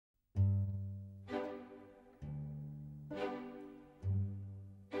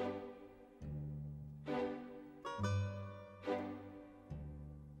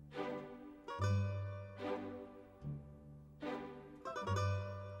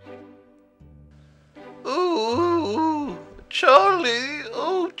Charlie,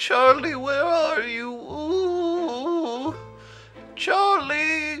 oh Charlie, where are you? Ooh,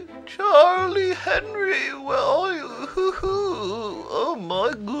 Charlie, Charlie Henry, where are you? Oh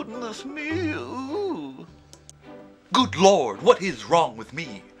my goodness me. Ooh. Good Lord, what is wrong with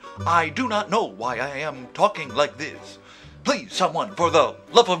me? I do not know why I am talking like this. Please, someone, for the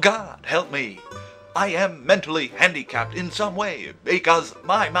love of God, help me. I am mentally handicapped in some way because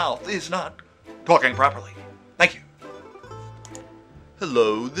my mouth is not talking properly. Thank you.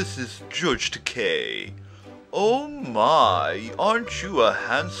 Hello, this is George Takei. Oh my, aren't you a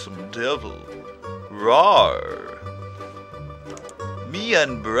handsome devil? Rawr. Me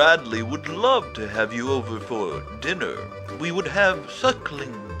and Bradley would love to have you over for dinner. We would have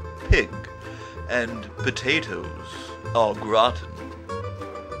suckling pig and potatoes au gratin.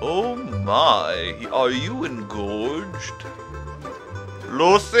 Oh my, are you engorged?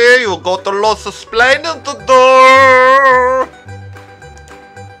 Lucy, you got a lot of explaining to do.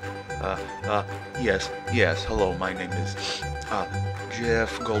 Yes, hello, my name is,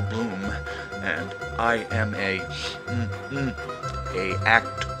 Jeff Goldblum, and I am a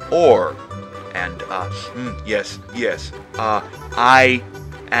actor, and, yes, I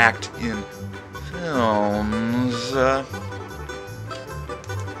act in films.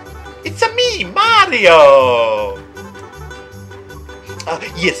 It's a me, Mario!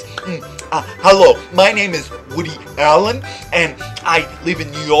 Yes, hello, my name is Woody Allen, and I live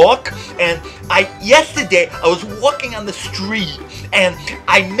in New York, and yesterday I was walking on the street, and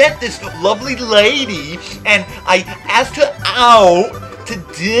I met this lovely lady, and I asked her out to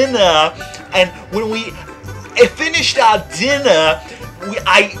dinner, and when we finished our dinner,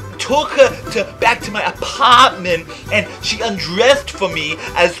 I took her back to my apartment, and she undressed for me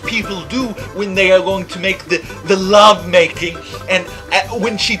as people do when they are going to make the love making. And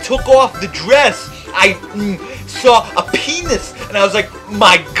when she took off the dress, I saw a penis, and I was like,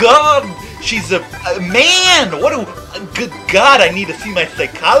 my God, she's a man. What a good God, I need to see my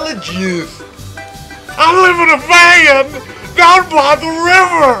psychologist. I live in a van down by the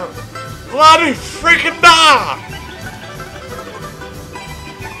river. Bloody freaking die.